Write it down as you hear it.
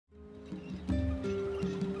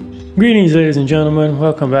Greetings, ladies and gentlemen,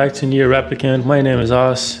 welcome back to Nier Replicant. My name is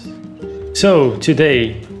Os. So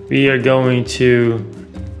today we are going to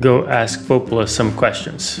go ask Popola some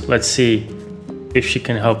questions. Let's see if she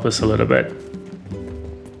can help us a little bit.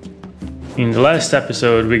 In the last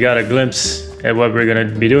episode we got a glimpse at what we're gonna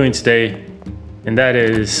be doing today, and that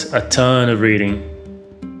is a ton of reading.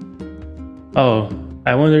 Oh,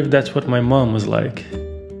 I wonder if that's what my mom was like.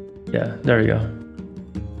 Yeah, there we go.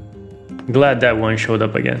 Glad that one showed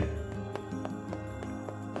up again.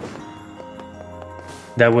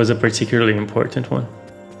 That was a particularly important one.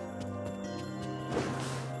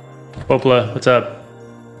 Popola, what's up?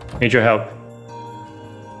 Need your help.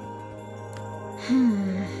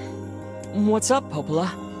 What's up,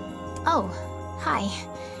 Popola? Oh, hi.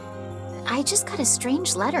 I just got a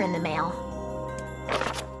strange letter in the mail.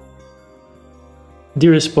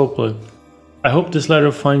 Dearest Popola, I hope this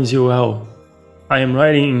letter finds you well. I am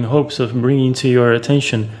writing in hopes of bringing to your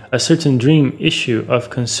attention a certain dream issue of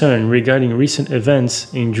concern regarding recent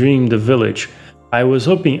events in Dream the Village. I was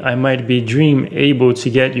hoping I might be able to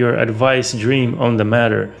get your advice on the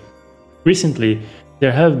matter. Recently,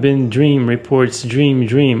 there have been dream reports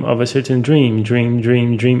dream of a certain dream of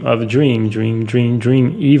dream,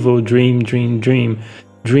 evil dream,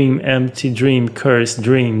 empty dream, cursed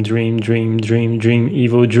dream,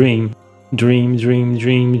 evil dream. Dream, words,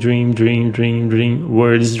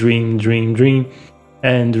 dream,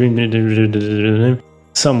 and dream,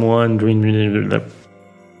 someone,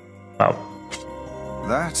 wow.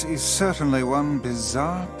 That is certainly one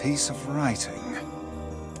bizarre piece of writing.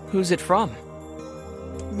 Who's it from?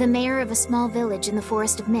 The mayor of a small village in the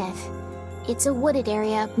Forest of Myth. It's a wooded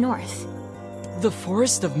area up north. The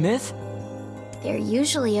Forest of Myth? They're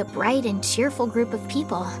usually a bright and cheerful group of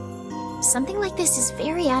people. Something like this is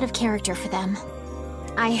very out of character for them.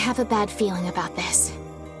 I have a bad feeling about this.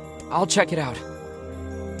 I'll check it out.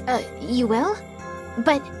 You will?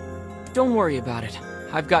 But... Don't worry about it.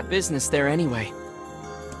 I've got business there anyway.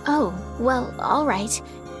 Oh, well, alright.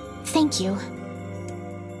 Thank you.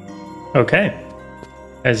 Okay.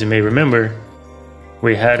 As you may remember,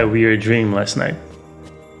 we had a weird dream last night.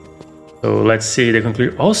 So let's see the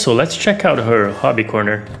conclusion. Also, let's check out her hobby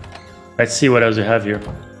corner. Let's see what else we have here.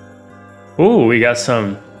 Oh, we got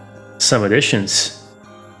some additions.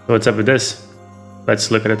 What's up with this? Let's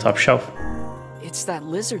look at the top shelf. It's that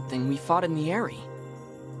lizard thing we fought in the Airy.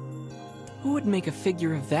 Who would make a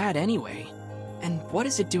figure of that anyway? And what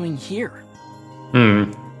is it doing here?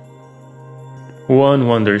 One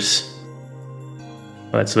wonders.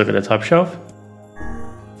 Let's look at the top shelf.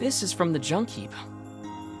 This is from the junk heap.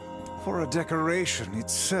 For a decoration,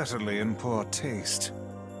 it's certainly in poor taste.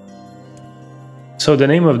 So the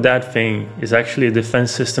name of that thing is actually a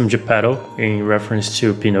defense system Geppetto in reference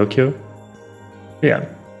to Pinocchio. Yeah.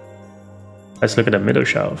 Let's look at the middle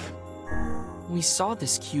shelf. We saw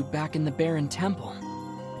this cube back in the Baron Temple.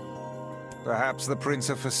 Perhaps the Prince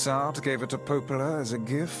of Facade gave it to Popola as a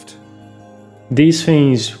gift? These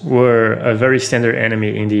things were a very standard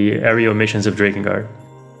enemy in the aerial missions of Drakengard.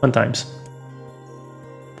 Fun times.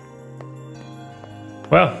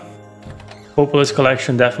 Well, Popola's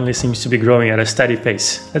collection definitely seems to be growing at a steady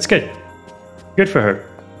pace. That's good. Good for her.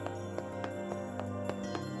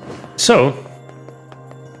 So,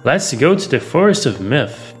 let's go to the Forest of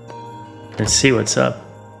Myth and see what's up.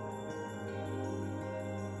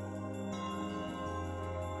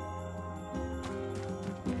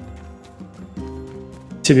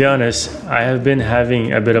 To be honest, I have been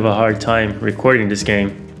having a bit of a hard time recording this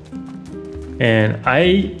game. And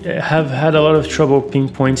I have had a lot of trouble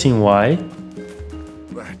pinpointing why.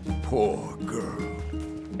 That poor girl.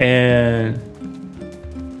 And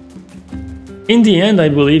in the end, I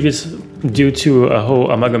believe it's due to a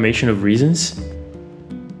whole amalgamation of reasons.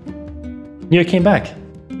 Nier came back.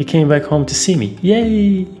 He came back home to see me.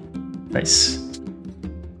 Yay! Nice.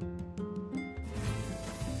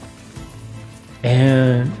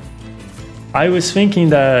 And I was thinking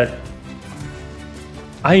that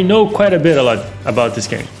I know quite a lot about this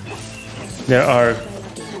game. There are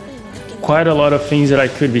quite a lot of things that I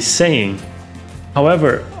could be saying.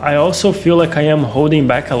 However, I also feel like I am holding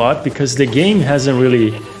back a lot because the game hasn't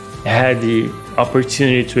really had the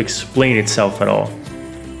opportunity to explain itself at all.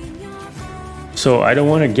 So I don't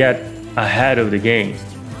want to get ahead of the game.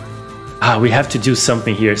 We have to do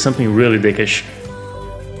something here, something really dickish.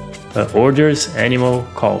 Orders, animal,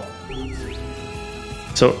 call.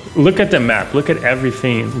 So look at the map, look at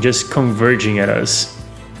everything just converging at us.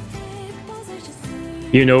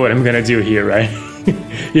 You know what I'm gonna do here, right?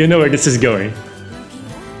 You know where this is going.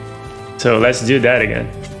 So let's do that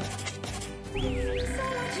again.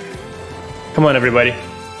 Come on, everybody.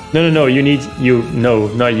 No, you need, no,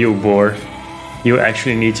 not you, Boar. You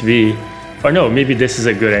actually need to be, or no, maybe this is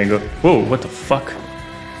a good angle. Whoa, what the fuck?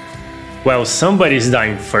 Well, somebody's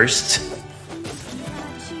dying first.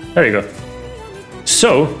 There you go.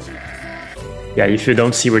 So, yeah, if you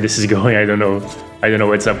don't see where this is going, I don't know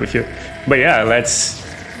what's up with you. But yeah, let's...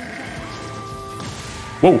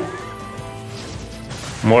 Whoa!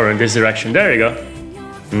 More in this direction. There you go.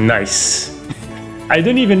 Nice. I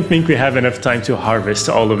don't even think we have enough time to harvest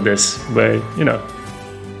all of this, but you know.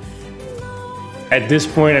 At this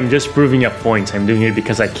point, I'm just proving a point. I'm doing it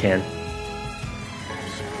because I can.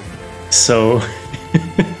 So...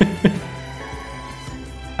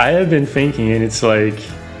 I have been thinking, and it's like...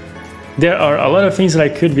 There are a lot of things that I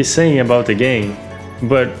could be saying about the game,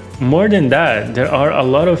 but more than that, there are a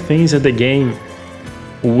lot of things that the game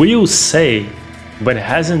will say, but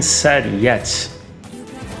hasn't said yet.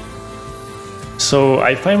 So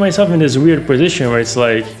I find myself in this weird position where it's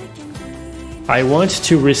like, I want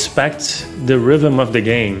to respect the rhythm of the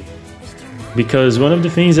game, because one of the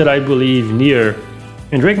things that I believe Nier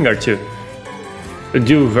and Replicant 2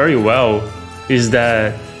 do very well is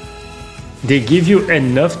that they give you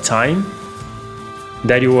enough time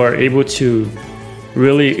that you are able to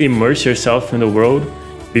really immerse yourself in the world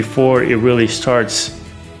before it really starts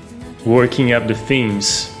working up the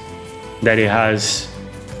themes that it has.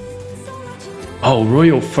 Oh,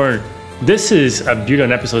 Royal Fern. This is a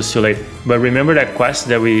billion episodes too late, but remember that quest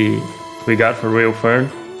that we got for Royal Fern?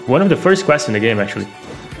 One of the first quests in the game, actually.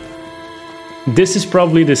 This is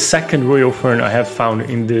probably the second Royal Fern I have found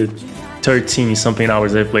in the 13 something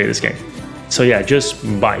hours I've played this game. So yeah, just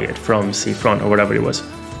buy it from Seafront or whatever it was.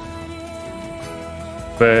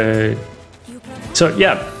 But so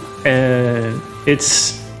yeah, and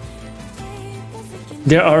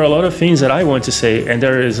there are a lot of things that I want to say, and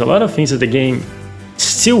there is a lot of things that the game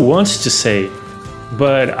still wants to say,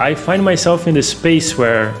 but I find myself in this space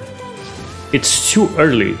where it's too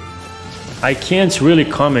early. I can't really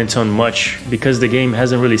comment on much because the game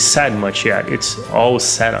hasn't really said much yet. It's all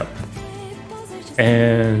set up.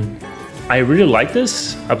 And I really like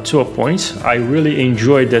this up to a point. I really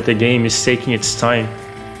enjoyed that the game is taking its time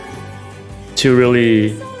to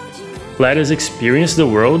really let us experience the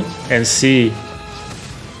world and see,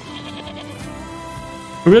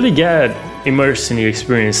 really get immersed in the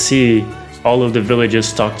experience, see all of the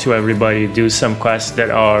villages, talk to everybody, do some quests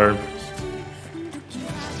that are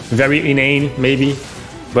very inane maybe,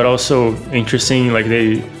 but also interesting. Like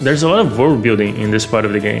there's a lot of world building in this part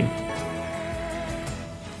of the game,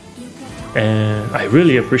 and I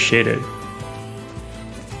really appreciate it.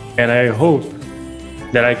 And I hope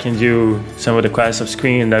that I can do some of the quests off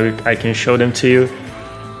screen, that I can show them to you.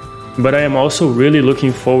 But I am also really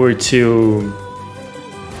looking forward to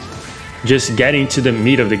just getting to the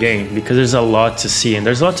meat of the game, because there's a lot to see and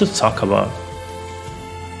there's a lot to talk about.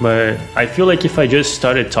 But I feel like if I just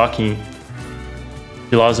started talking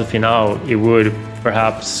philosophy now, it would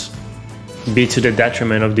perhaps be to the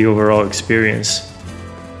detriment of the overall experience.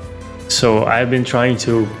 So I've been trying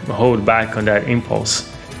to hold back on that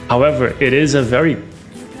impulse. However, it is a very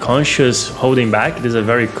conscious holding back. It is a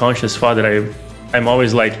very conscious thought that I'm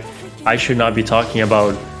always like, I should not be talking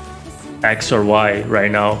about X or Y right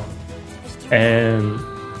now. And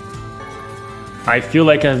I feel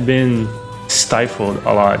like I've been stifled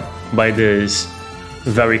a lot by this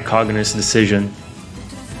very cognizant decision.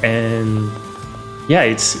 And yeah,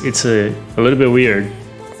 it's a little bit weird.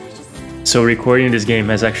 So recording this game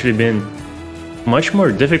has actually been much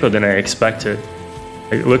more difficult than I expected.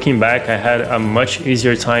 Like, looking back, I had a much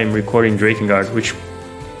easier time recording Drakengard, which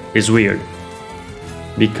is weird,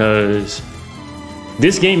 because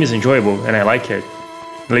this game is enjoyable and I like it.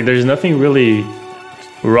 Like, there's nothing really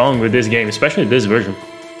wrong with this game, especially this version.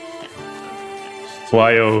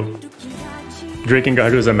 While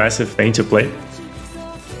Drakengard was a massive thing to play.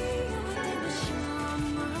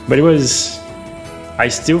 But it was... I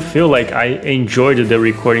still feel like I enjoyed the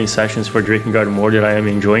recording sessions for Drakengard more than I am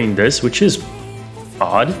enjoying this, which is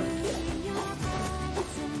odd.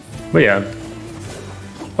 But yeah.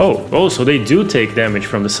 Oh, so they do take damage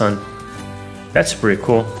from the sun. That's pretty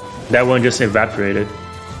cool. That one just evaporated.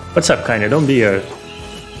 What's up, kinda? Don't be a...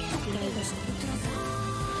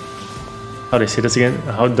 How do I say this again?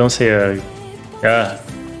 Don't say a...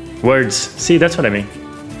 words. See, that's what I mean.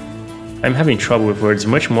 I'm having trouble with words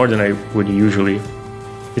much more than I would usually.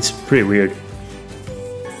 It's pretty weird.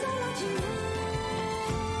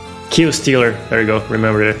 Kill stealer. There you go.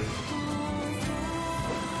 Remember it.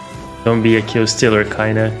 Don't be a kill stealer,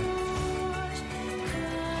 kinda.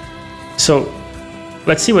 So,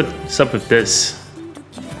 let's see what's up with this.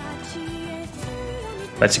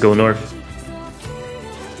 Let's go north.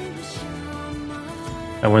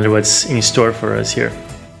 I wonder what's in store for us here.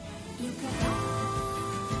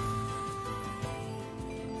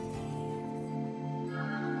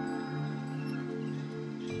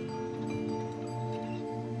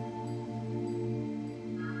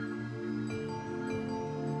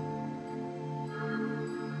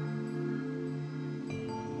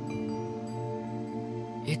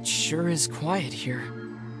 It sure is quiet here.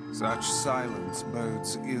 Such silence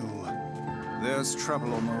bodes ill. There's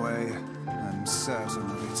trouble on the way. I'm certain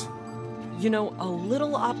of it. You know, a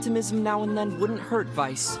little optimism now and then wouldn't hurt,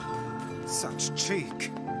 Vice. Such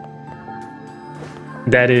cheek.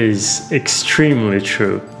 That is extremely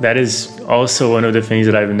true. That is also one of the things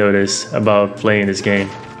that I've noticed about playing this game.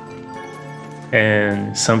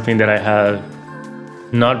 And something that I have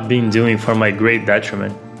not been doing for my great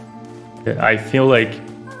detriment. I feel like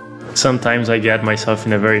sometimes I get myself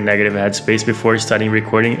in a very negative headspace before starting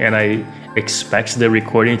recording, and I expect the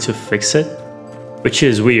recording to fix it, which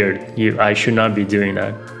is weird. I should not be doing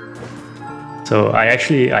that. So I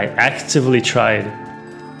actively tried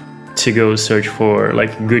to go search for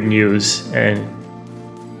like good news and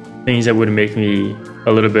things that would make me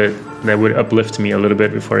a little bit, that would uplift me a little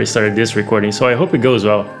bit before I started this recording. So I hope it goes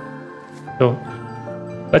well. So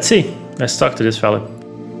let's see. Let's talk to this fella.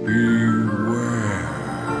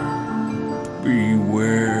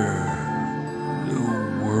 Beware the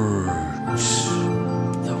words.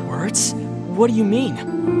 The words? What do you mean?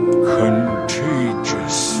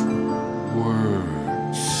 Contagious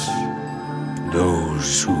words.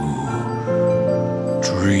 Those who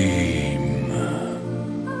dream.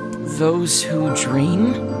 Those who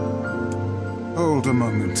dream? Hold a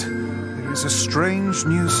moment. There is a strange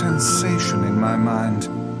new sensation in my mind.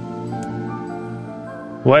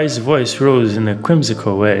 Why's voice rose in a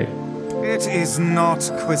whimsical way. It is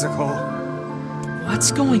not quizzical.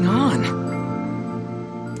 What's going on?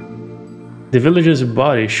 The villager's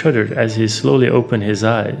body shuddered as he slowly opened his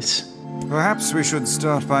eyes. Perhaps we should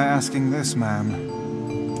start by asking this man.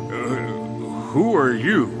 Who are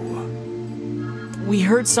you? We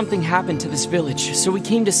heard something happened to this village, so we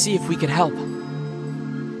came to see if we could help.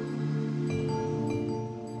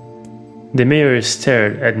 The mayor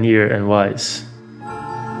stared at Nier and Wise.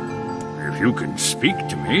 If you can speak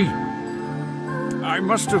to me, I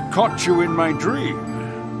must have caught you in my dream.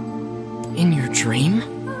 In your dream?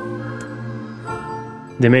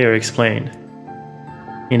 The mayor explained.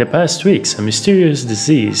 In the past weeks, a mysterious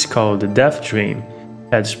disease called the Death Dream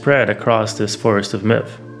had spread across this forest of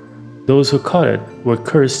myth. Those who caught it were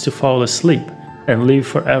cursed to fall asleep and live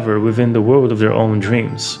forever within the world of their own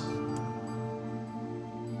dreams.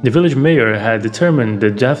 The village mayor had determined the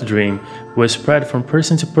Death Dream was spread from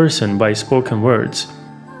person to person by spoken words,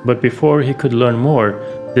 but before he could learn more,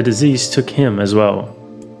 the disease took him as well.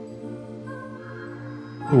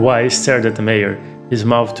 Wise stared at the mayor, his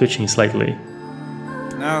mouth twitching slightly.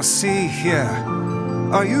 Now see here.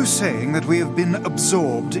 Are you saying that we have been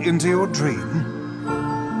absorbed into your dream?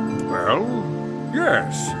 Well,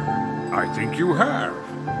 yes. I think you have.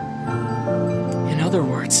 In other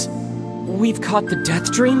words, we've caught the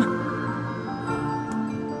Death Dream?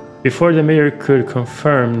 Before the mayor could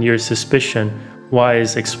confirm Nier's suspicion,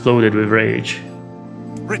 Wise exploded with rage.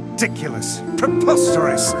 Ridiculous.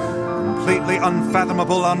 Preposterous. Completely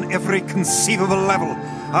unfathomable on every conceivable level.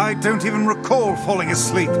 I don't even recall falling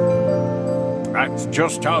asleep. That's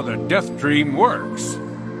just how the Death Dream works.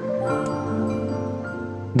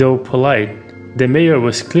 Though polite, the mayor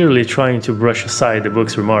was clearly trying to brush aside the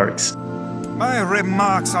book's remarks. My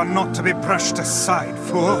remarks are not to be brushed aside,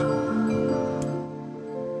 fool.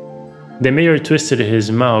 The mayor twisted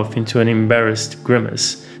his mouth into an embarrassed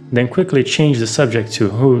grimace, then quickly changed the subject to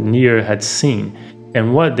who Nier had seen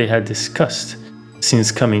and what they had discussed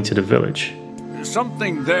since coming to the village.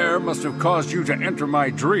 Something there must have caused you to enter my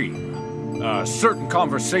dream. A certain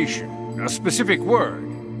conversation, a specific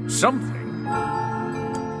word, something.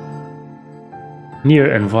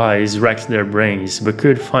 Nier and Wise racked their brains but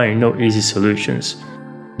could find no easy solutions.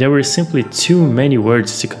 There were simply too many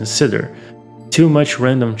words to consider, too much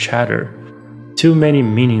random chatter, too many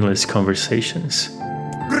meaningless conversations.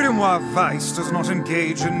 Grimoire Weiss does not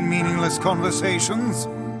engage in meaningless conversations.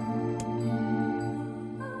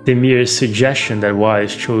 The mere suggestion that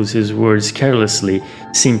Wise chose his words carelessly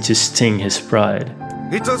seemed to sting his pride.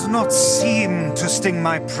 It does not seem to sting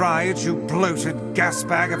my pride, you bloated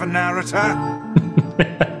gasbag of a narrator.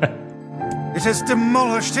 It has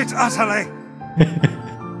demolished it utterly.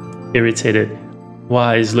 Irritated,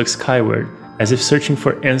 Wise looked skyward, as if searching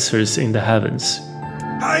for answers in the heavens.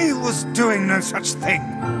 I was doing no such thing.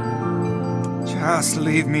 Just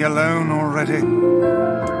leave me alone already.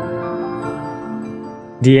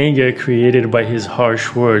 The anger created by his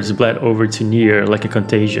harsh words bled over to Nier like a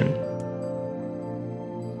contagion.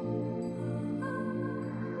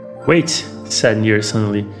 Wait, said Nier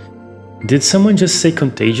suddenly. Did someone just say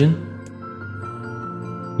contagion?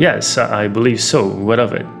 Yes, I believe so. What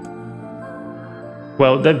of it?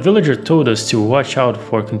 Well, that villager told us to watch out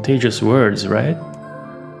for contagious words, right?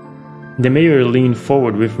 The mayor leaned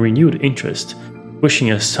forward with renewed interest,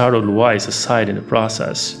 pushing a startled Wise aside in the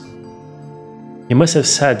process. He must have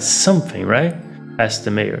said something, right? Asked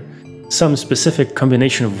the mayor. Some specific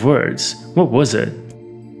combination of words. What was it?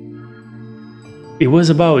 It was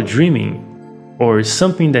about dreaming, or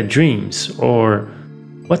something that dreams, or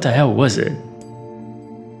what the hell was it?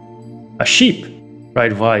 A sheep,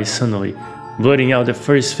 cried Wise suddenly, blurting out the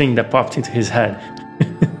first thing that popped into his head.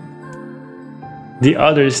 The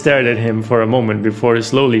others stared at him for a moment before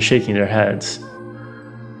slowly shaking their heads.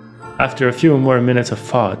 After a few more minutes of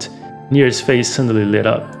thought, Nier's face suddenly lit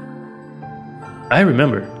up. I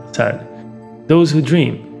remember, he said. Those who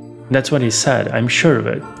dream. That's what he said, I'm sure of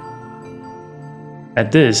it.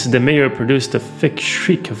 At this, the mayor produced a thick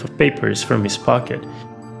sheet of papers from his pocket.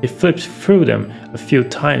 He flipped through them a few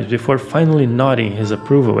times before finally nodding his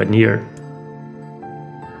approval at Nier.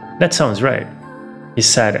 That sounds right, he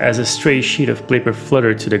said as a stray sheet of paper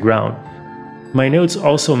fluttered to the ground. My notes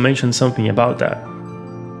also mentioned something about that.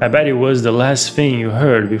 I bet it was the last thing you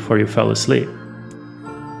heard before you fell asleep.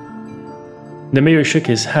 The mayor shook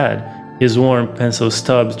his head, his worn pencil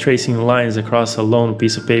stubs tracing lines across a lone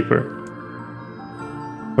piece of paper.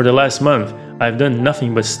 For the last month, I've done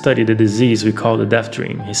nothing but study the disease we call the death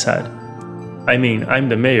dream, he said. I mean, I'm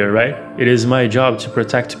the mayor, right? It is my job to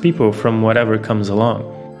protect people from whatever comes along.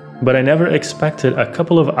 But I never expected a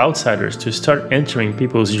couple of outsiders to start entering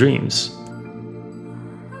people's dreams.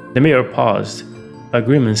 The mayor paused, a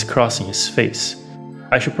grimace crossing his face.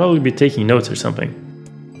 I should probably be taking notes or something.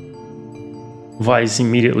 Weiss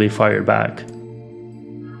immediately fired back.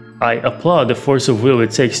 I applaud the force of will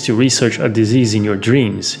it takes to research a disease in your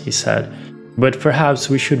dreams, he said, but perhaps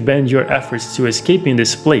we should bend your efforts to escaping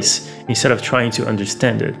this place instead of trying to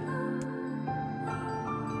understand it.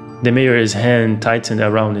 The mayor's hand tightened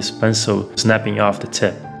around his pencil, snapping off the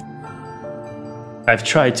tip. I've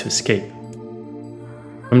tried to escape.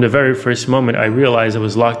 From the very first moment I realized I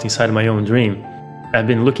was locked inside my own dream, I've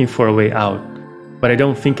been looking for a way out, but I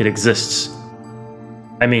don't think it exists.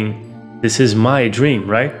 I mean, this is my dream,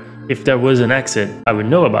 right? If there was an exit, I would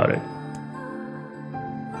know about it.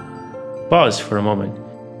 Pause for a moment,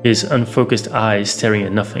 his unfocused eyes staring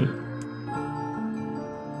at nothing.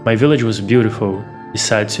 My village was beautiful, he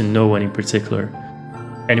said to no one in particular,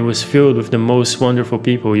 and it was filled with the most wonderful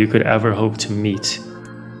people you could ever hope to meet.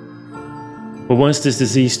 But once this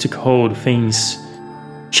disease took hold, things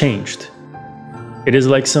changed. It is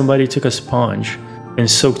like somebody took a sponge and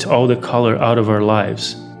soaked all the color out of our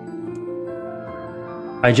lives.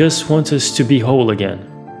 I just want us to be whole again.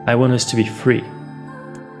 I want us to be free.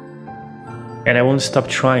 And I won't stop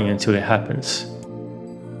trying until it happens.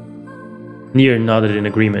 Nier nodded in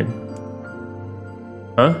agreement.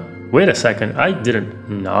 Huh? Wait a second, I didn't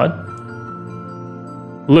nod.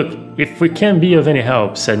 Look, if we can't be of any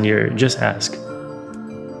help, said Nier, just ask.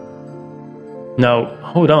 Now,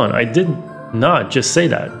 hold on, I did not just say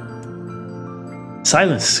that.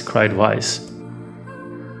 Silence, cried Weiss.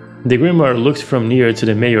 The Grimoire looked from Nier to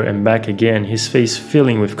the mayor and back again, his face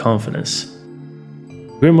filling with confidence.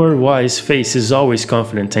 Grimoire Weiss' face is always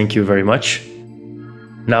confident, thank you very much.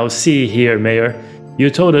 Now see here, Mayor,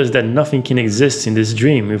 you told us that nothing can exist in this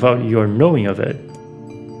dream without your knowing of it.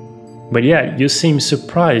 But yet, you seem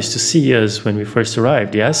surprised to see us when we first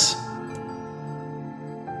arrived, yes?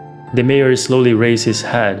 The mayor slowly raised his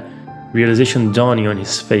head, realization dawning on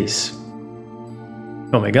his face.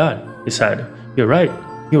 Oh my god, he said, you're right.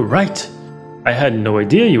 You're right. I had no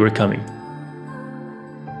idea you were coming.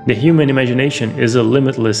 The human imagination is a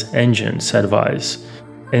limitless engine, said Weiss,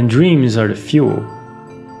 and dreams are the fuel.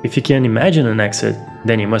 If you can imagine an exit,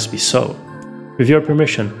 then it must be so. With your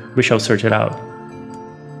permission, we shall search it out.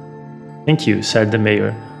 Thank you, said the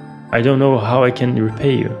mayor. I don't know how I can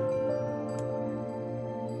repay you.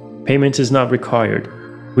 Payment is not required.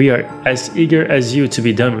 We are as eager as you to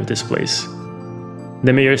be done with this place.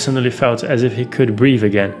 The mayor suddenly felt as if he could breathe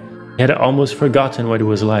again. He had almost forgotten what it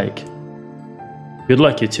was like. Good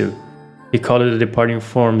luck, you two. He called the departing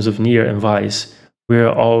forms of Nier and Weiss. We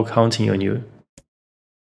are all counting on you.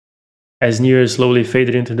 As Nier slowly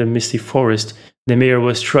faded into the misty forest, the mayor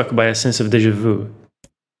was struck by a sense of déjà vu.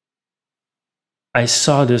 I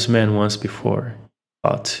saw this man once before, he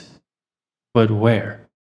thought. But where?